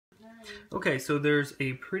Okay, so there's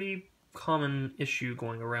a pretty common issue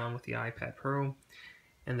going around with the iPad Pro,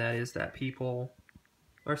 and that is that people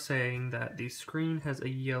are saying that the screen has a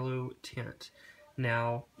yellow tint.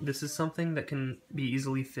 Now, this is something that can be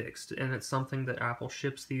easily fixed, and it's something that Apple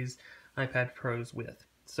ships these iPad Pros with.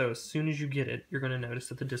 So as soon as you get it, you're going to notice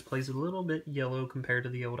that the display is a little bit yellow compared to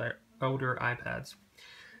the older iPads.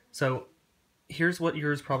 So here's what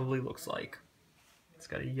yours probably looks like. It's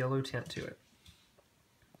got a yellow tint to it.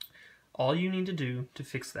 All you need to do to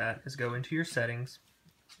fix that is go into your settings,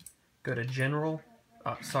 go to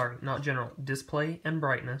Display and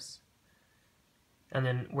Brightness, and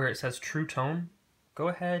then where it says True Tone, go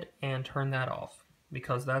ahead and turn that off,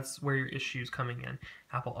 because that's where your issue is coming in.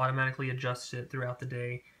 Apple automatically adjusts it throughout the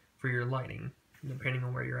day for your lighting, depending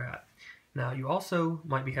on where you're at. Now, you also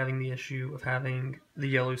might be having the issue of having the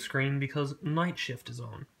yellow screen because night shift is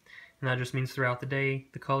on. And that just means throughout the day,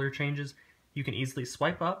 the color changes. You can easily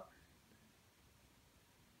swipe up,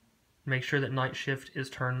 make sure that night shift is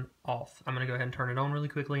turned off. I'm going to go ahead and turn it on really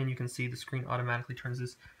quickly, and you can see the screen automatically turns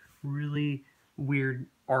this really weird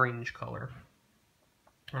orange color.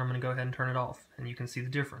 And I'm going to go ahead and turn it off, and you can see the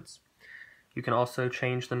difference. You can also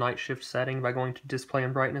change the night shift setting by going to Display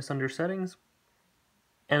and Brightness under Settings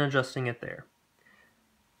and adjusting it there.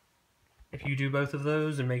 If you do both of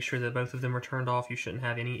those and make sure that both of them are turned off, you shouldn't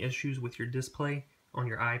have any issues with your display on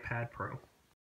your iPad Pro.